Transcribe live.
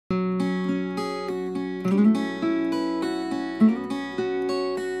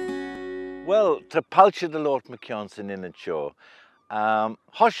to Culture the Lord McKeonson in the show.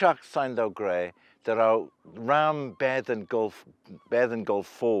 Hoshak signed out grey, there are ram bed and golf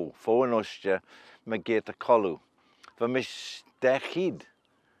fo in Ustia, me get a colu. For mish dechid,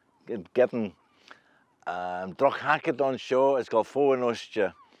 getting droch hacket on show, it's called fo in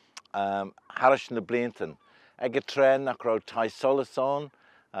Ustia, Harris na Blinton. I get train across Thousla on,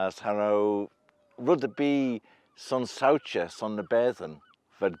 as harrow Rudderby son Soucha, son the Bethan,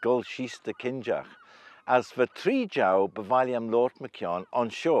 for gold shees the Kinjach. As for three jow bevaliam Lord McKeon on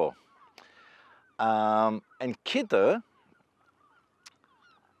shore. And Kidder,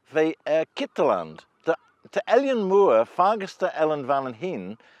 they Kitterland. The Elian Moor, Fagester Ellen Van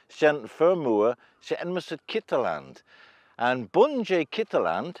Heen, Shen Furmoor, she enmus at Kitterland. And Bunje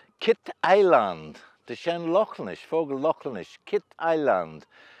Kitterland, Kit Island, the Shen Lochlanish, Fogel Lochlanish, Kit Island.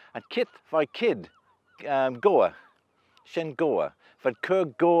 And Kit by Kid, Goa, Shen Goa. For Kur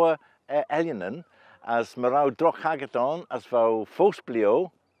Goa Elianen, as Marau Droch Hagaton, as Vau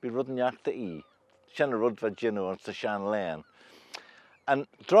Fosblio, be Rudden Yacht the E. Shen Rud Virgino and the Shan Lane. And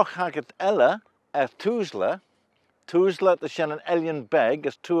Droch Hagat Ella, Thousla, the Shen and Elian Beg,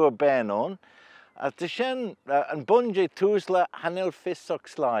 as two Ben on, as the Shen and Bunje Thousla, Hanel Fissock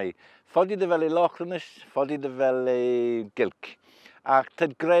Sly, Foddy the Valley Lochlanish, Foddy the Valley Gilk.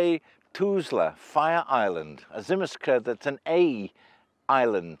 Ted Grey Thousla, Fire Island, as Zimmer's credit an A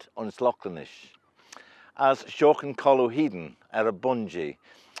island on its Lochlanish. As Shoken Colo Heden, a Bunji.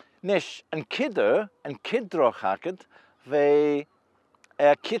 Nish and Kidder and Kidroch Hackett, they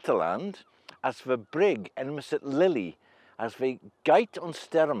Kitterland, as the Vrig and Misset Lily, as they geit on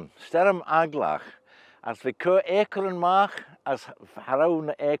Sterm Aglach, as they Kur Ekeren Mach, as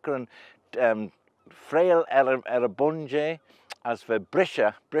Haraun Ekeren Frail a Bunji, as the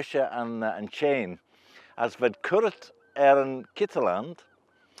Brisha and Chain, as the Curret Eren Kitterland,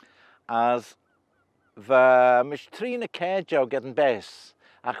 as the Mistrina Kerjow getting best.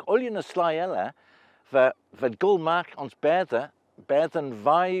 Ach olje na slayella, the gulmark ons beden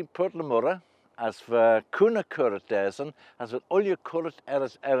vai Portlamurra, as the kuna curret dezen, as the olje curret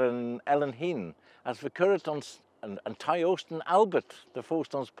an Ellen Heen, as the curret ons and Tyost and Albert, the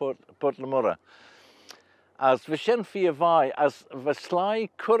first ons Portlamurra. As the shen fia vai, as the sly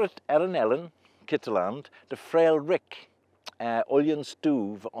curret an Ellen, Kitterland, the frail Rick, oljen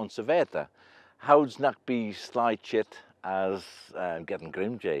stew on Saveta. How's not be sly chit as getting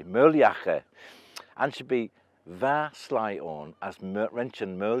Grimjay, Merliache, and should be va sly on as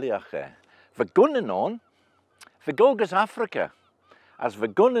Wrenchen Merliache. The gunning on, the Gogas Africa, as the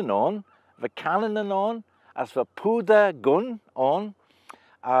gunning on, the cannon on, as the Puda gun on,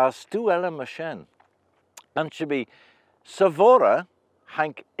 as tu ella Machen. And should be Savora,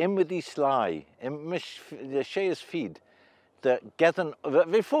 Hank Imidi Sly, the Shea's feed. The getting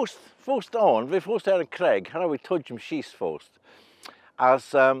we first out of Craig, how we touch him she's first.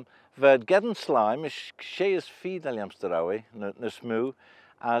 As the getting slime is she's feed aliamsterawi, no smoo,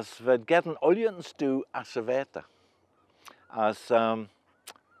 as the getting oljen stew asaveta. As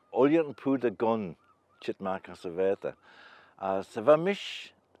oljen puder gun chitmark asaveta. As the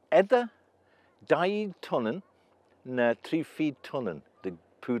mish edda died tonnen na 3 feet tonnen the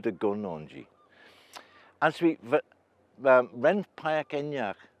puder gun onji. As we Rent payak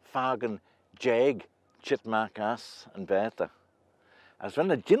enjach fagen jeg chitmarkas and better. As when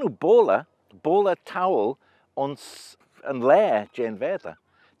a ginu bola towel ons and lair Jane Veta,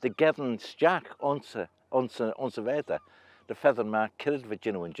 the getting jack onse Veta, the feather mark killed with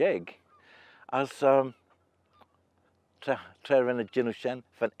ginu and jeg, as tre in a ginu shen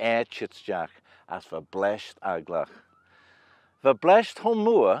van air chits jack, as for blessed aglach. The blessed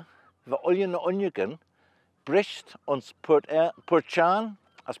hommoor, the oljen onjugen, Brisht ons Portchan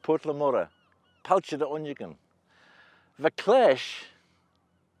as Portlamurra, Pouch the Onjugan. The clash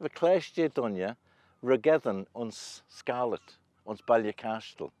je Dunya, Regethen ons Scarlet, ons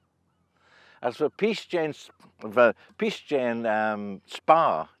Baljacastel. As the Peace Jane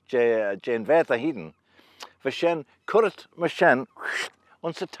Spa, Jane Verta Heden, the Shen Curret Mashen,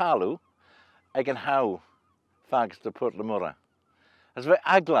 ons Talu, again how fags the Portlamurra. As we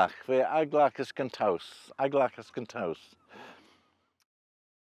aglach is cantaus.